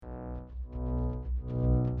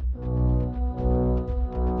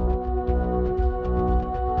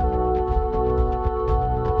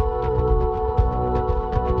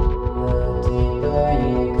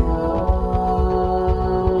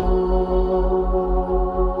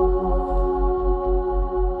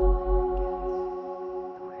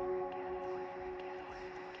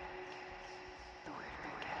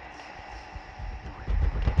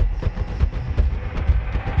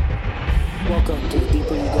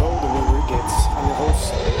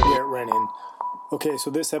Brennan. Okay, so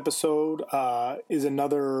this episode is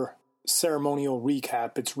another ceremonial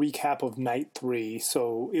recap. It's recap of night 3.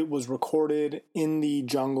 So it was recorded in the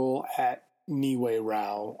jungle at Niue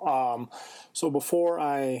Rao. So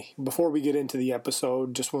before we get into the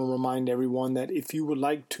episode, just want to remind everyone that if you would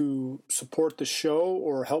like to support the show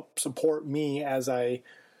or help support me as I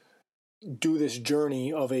do this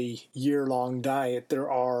journey of a year-long diet, there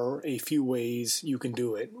are a few ways you can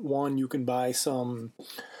do it. One, you can buy some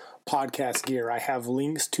podcast gear. I have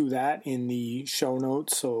links to that in the show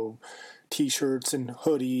notes, so t-shirts and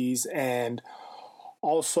hoodies, and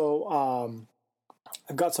also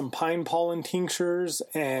I've got some pine pollen tinctures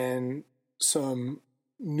and some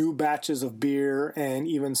new batches of beer and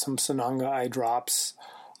even some Sananga eye drops.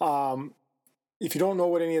 If you don't know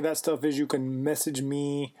what any of that stuff is, you can message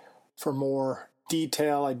me for more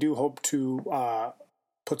detail. I do hope to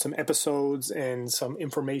put some episodes and some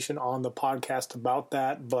information on the podcast about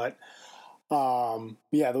that. But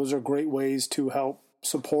those are great ways to help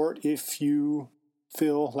support if you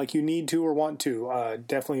feel like you need to or want to.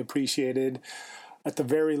 Definitely appreciated. At the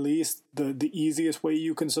very least, the easiest way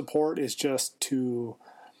you can support is just to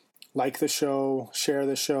like the show, share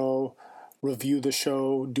the show, review the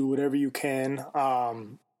show, do whatever you can.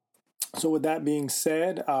 So with that being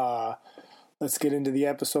said, let's get into the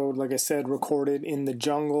episode. Like I said, recorded in the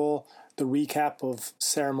jungle, the recap of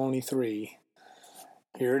Ceremony 3.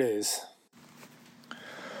 Here it is.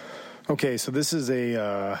 Okay, so this is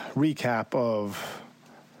a recap of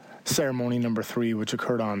ceremony number 3, which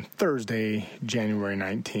occurred on Thursday, January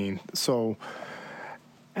 19th. So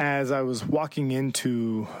as I was walking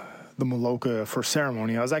into the Maloka for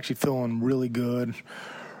ceremony, I was actually feeling really good,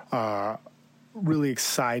 really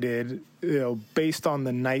excited, based on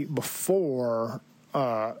the night before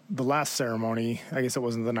the last ceremony. I guess it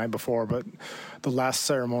wasn't the night before, but the last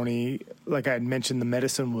ceremony, like I had mentioned, the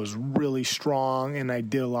medicine was really strong and I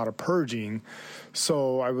did a lot of purging.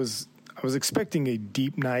 So I was expecting a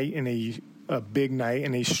deep night and a big night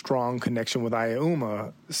and a strong connection with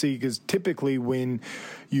Ayauma. See, because typically when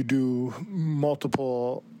you do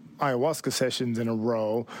multiple ayahuasca sessions in a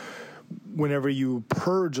row, whenever you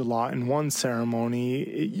purge a lot in one ceremony,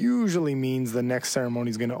 it usually means the next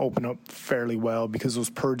ceremony is going to open up fairly well because those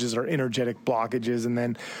purges are energetic blockages. And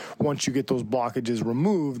then once you get those blockages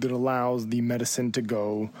removed, it allows the medicine to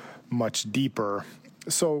go much deeper.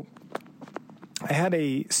 So I had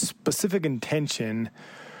a specific intention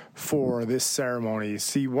for this ceremony.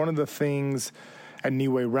 See, one of the things at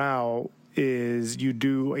Niue Rao is you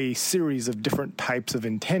do a series of different types of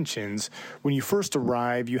intentions. When you first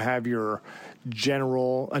arrive, you have your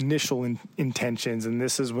general initial intentions, and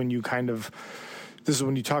this is when you talk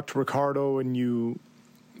to Ricardo and you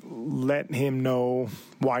let him know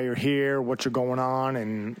why you're here, what you're going on,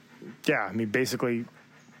 and basically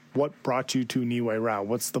what brought you to Niue Rao.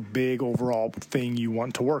 What's the big overall thing you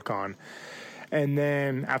want to work on? And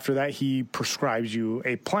then after that, he prescribes you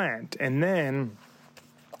a plant, and then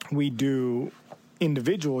we do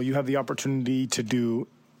individual. You have the opportunity to do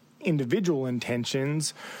individual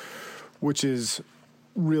intentions, which is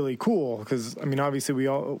really cool because, obviously we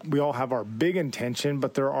all have our big intention,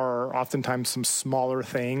 but there are oftentimes some smaller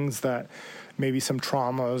things that maybe some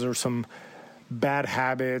traumas or some bad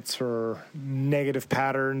habits or negative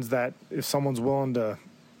patterns that if someone's willing to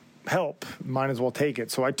help, might as well take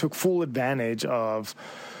it. So I took full advantage of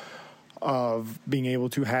being able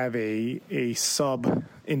to have a sub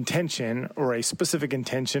intention or a specific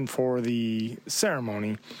intention for the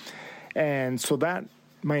ceremony. And so that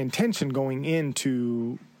my intention going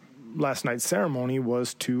into last night's ceremony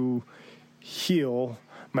was to heal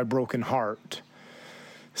my broken heart.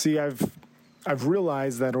 See, I've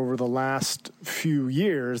realized that over the last few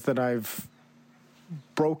years that I've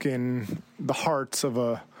broken the hearts of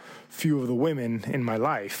a few of the women in my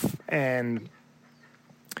life. And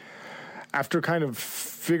after kind of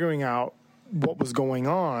figuring out what was going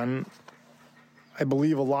on, I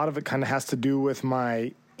believe a lot of it kind of has to do with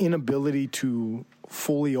my inability to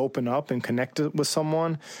fully open up and connect with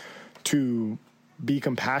someone, to be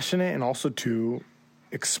compassionate, and also to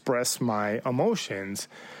express my emotions.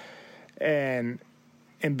 And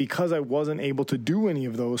because I wasn't able to do any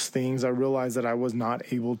of those things, I realized that I was not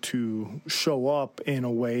able to show up in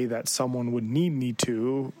a way that someone would need me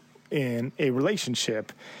to in a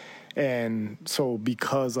relationship. And so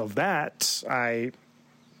because of that, I've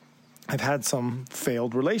had some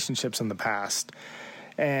failed relationships in the past.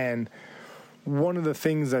 And one of the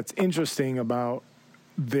things that's interesting about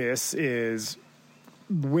this is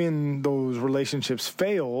when those relationships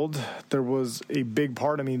failed, there was a big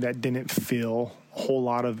part of me that didn't feel a whole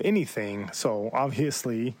lot of anything. So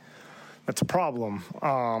obviously that's a problem.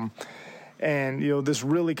 And, this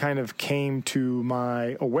really kind of came to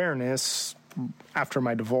my awareness after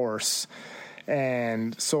my divorce.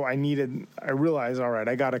 And so I realized, all right,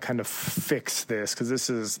 I got to kind of fix this because this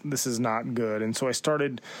is not good. And so I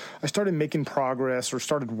started making progress or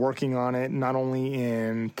started working on it, not only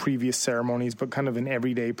in previous ceremonies, but kind of in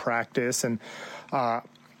everyday practice. And, I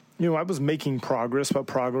was making progress, but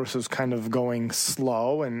progress was kind of going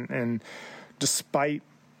slow. And despite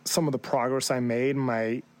some of the progress I made,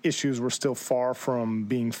 my issues were still far from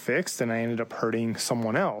being fixed, and I ended up hurting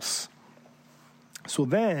someone else. So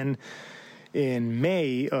then, in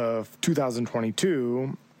May of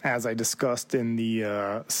 2022, as I discussed in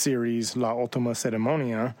the series La Última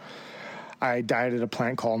Ceremonia, I dieted a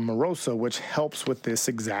plant called Morosa, which helps with this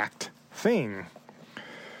exact thing.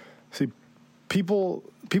 See, people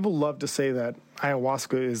love to say that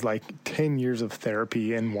ayahuasca is like 10 years of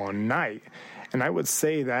therapy in one night. And I would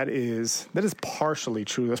say that is partially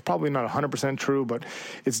true. That's probably not 100% true, but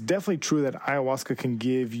it's definitely true that ayahuasca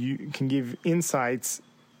can give insights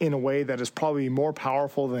in a way that is probably more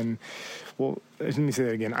powerful than, well, let me say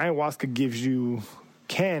that again. Ayahuasca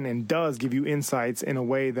can and does give you insights in a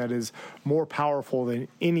way that is more powerful than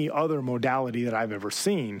any other modality that I've ever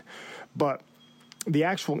seen. But the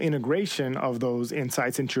actual integration of those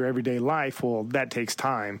insights into your everyday life, well, that takes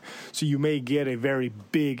time. So you may get a very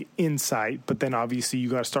big insight, but then obviously you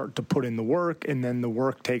got to start to put in the work, and then the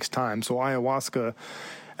work takes time. So ayahuasca,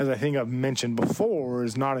 as I think I've mentioned before,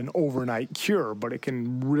 is not an overnight cure, but it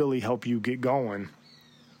can really help you get going.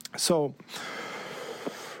 So,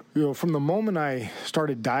 from the moment I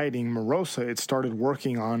started dieting Morosa, it started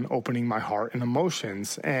working on opening my heart and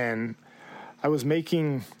emotions. And I was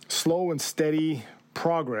making slow and steady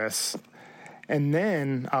progress. And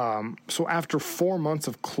then, so after 4 months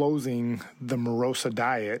of closing the Morosa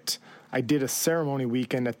diet, I did a ceremony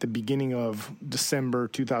weekend at the beginning of December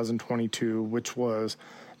 2022, which was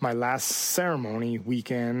my last ceremony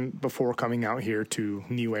weekend before coming out here to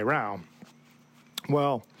Nihue Rao.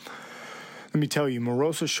 Well, let me tell you,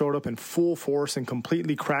 Morosa showed up in full force and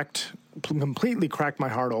completely cracked my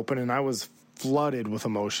heart open, and I was flooded with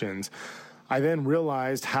emotions. I then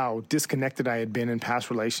realized how disconnected I had been in past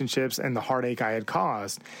relationships and the heartache I had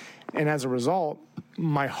caused. And as a result,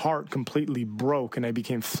 my heart completely broke, and I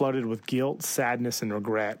became flooded with guilt, sadness, and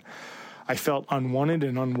regret. I felt unwanted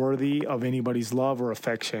and unworthy of anybody's love or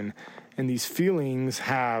affection. And these feelings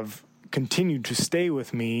have continued to stay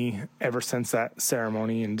with me ever since that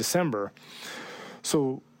ceremony in December.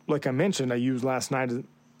 So, like I mentioned, I used last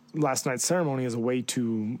night's ceremony as a way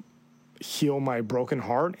to heal my broken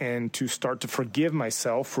heart and to start to forgive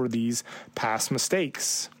myself for these past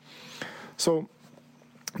mistakes. So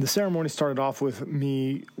the ceremony started off with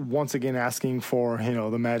me once again asking for,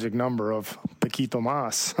 the magic number of Poquito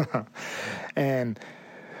Más. And,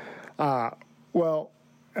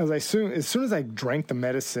 as soon as I drank the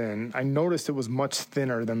medicine, I noticed it was much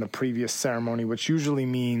thinner than the previous ceremony, which usually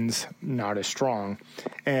means not as strong.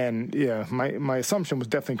 And yeah, my assumption was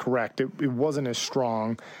definitely correct. It wasn't as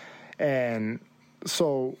strong. And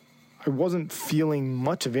so I wasn't feeling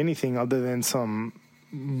much of anything other than some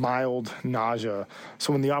mild nausea.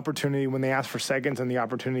 So when they asked for seconds and the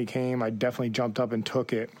opportunity came, I definitely jumped up and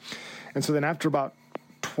took it. And so then after about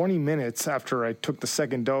 20 minutes after I took the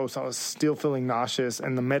second dose, I was still feeling nauseous,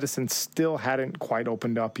 and the medicine still hadn't quite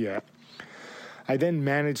opened up yet. I then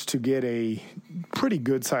managed to get a pretty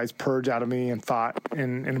good sized purge out of me and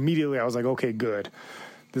immediately I was like, okay, good.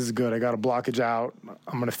 This is good. I got a blockage out.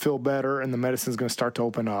 I'm going to feel better, and the medicine's going to start to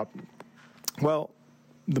open up. Well,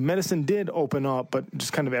 the medicine did open up, but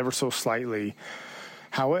just kind of ever so slightly.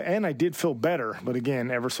 And I did feel better, but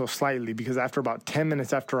again, ever so slightly, because after about 10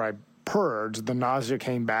 minutes after I purged, the nausea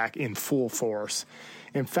came back in full force.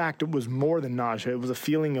 In fact, it was more than nausea. It was a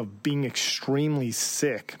feeling of being extremely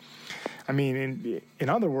sick. I mean, in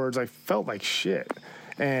other words, I felt like shit.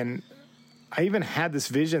 And I even had this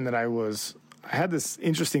vision that I had this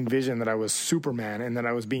interesting vision that I was Superman and that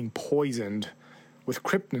I was being poisoned with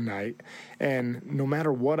kryptonite. And no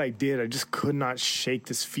matter what I did, I just could not shake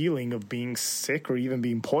this feeling of being sick or even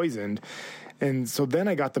being poisoned. And so then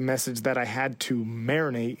I got the message that I had to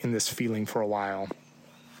marinate in this feeling for a while.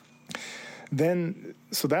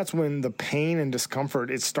 So that's when the pain and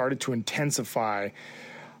discomfort, it started to intensify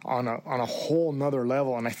on a whole nother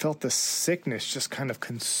level. And I felt this sickness just kind of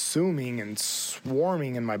consuming and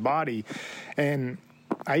swarming in my body. And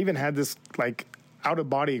I even had this like out of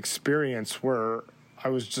body experience where I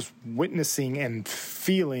was just witnessing and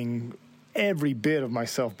feeling every bit of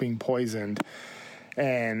myself being poisoned.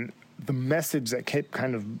 And the message that kept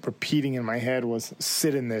kind of repeating in my head was,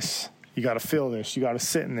 sit in this You got to feel this. You got to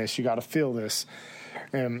sit in this. You got to feel this.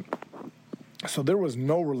 And so there was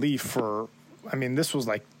no relief for, this was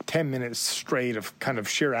like 10 minutes straight of kind of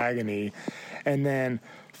sheer agony. And then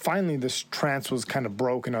finally this trance was kind of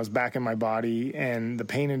broken. I was back in my body, and the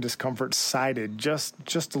pain and discomfort sided just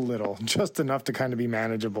a little, just enough to kind of be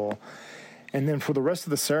manageable. And then for the rest of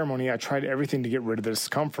the ceremony, I tried everything to get rid of the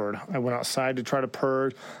discomfort. I went outside to try to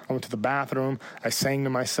purge. I went to the bathroom. I sang to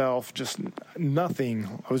myself, just nothing.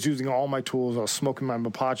 I was using all my tools. I was smoking my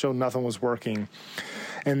mapacho. Nothing was working.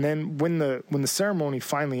 And then when the ceremony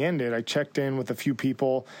finally ended, I checked in with a few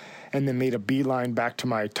people and then made a beeline back to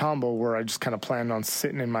my tambo, where I just kind of planned on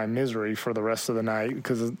sitting in my misery for the rest of the night,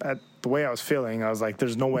 because the way I was feeling, I was like,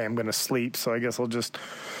 there's no way I'm going to sleep, so I guess I'll just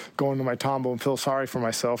go into my tambo and feel sorry for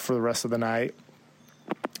myself for the rest of the night.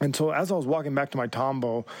 And so as I was walking back to my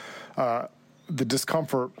tambo, the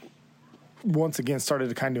discomfort once again started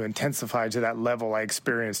to kind of intensify to that level I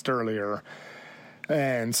experienced earlier.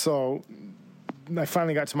 And so I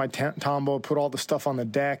finally got to my tambo, put all the stuff on the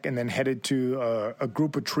deck, and then headed to a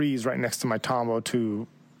group of trees right next to my tambo to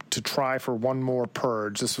try for one more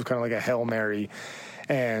purge. This was kind of like a Hail Mary.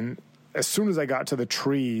 And as soon as I got to the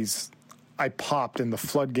trees, I popped and the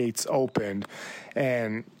floodgates opened.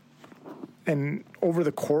 And over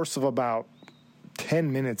the course of about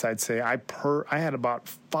 10 minutes, I'd say, I had about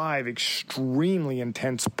 5 extremely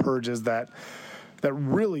intense purges that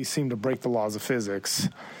really seemed to break the laws of physics.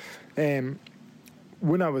 And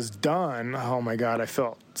when I was done, oh my God, I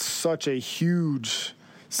felt such a huge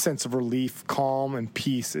sense of relief, calm, and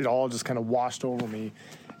peace. It all just kind of washed over me.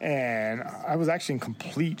 And I was actually in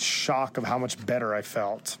complete shock of how much better I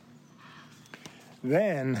felt.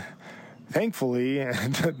 Then, thankfully,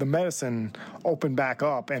 the medicine opened back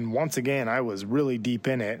up, and once again, I was really deep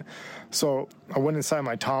in it. So I went inside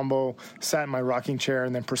my tambo, sat in my rocking chair,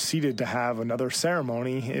 and then proceeded to have another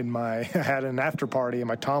ceremony I had an after party in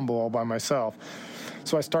my tambo all by myself.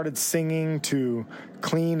 So I started singing to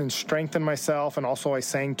clean and strengthen myself, and also I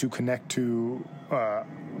sang to connect to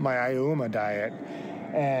my Aiuma diet.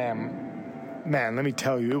 And man, let me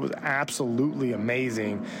tell you, it was absolutely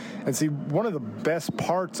amazing. And see, one of the best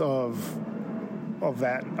parts of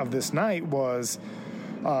this night was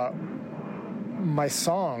my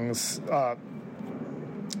songs,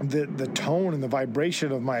 the tone and the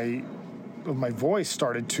vibration of my voice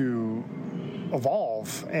started to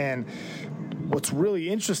evolve. And what's really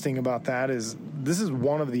interesting about that is this is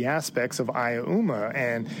one of the aspects of Aiuma,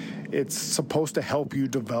 and it's supposed to help you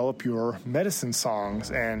develop your medicine songs.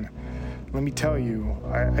 And let me tell you,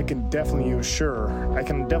 I can definitely assure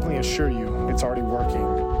you it's already working.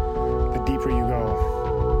 The deeper you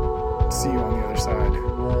go, see you on the other side.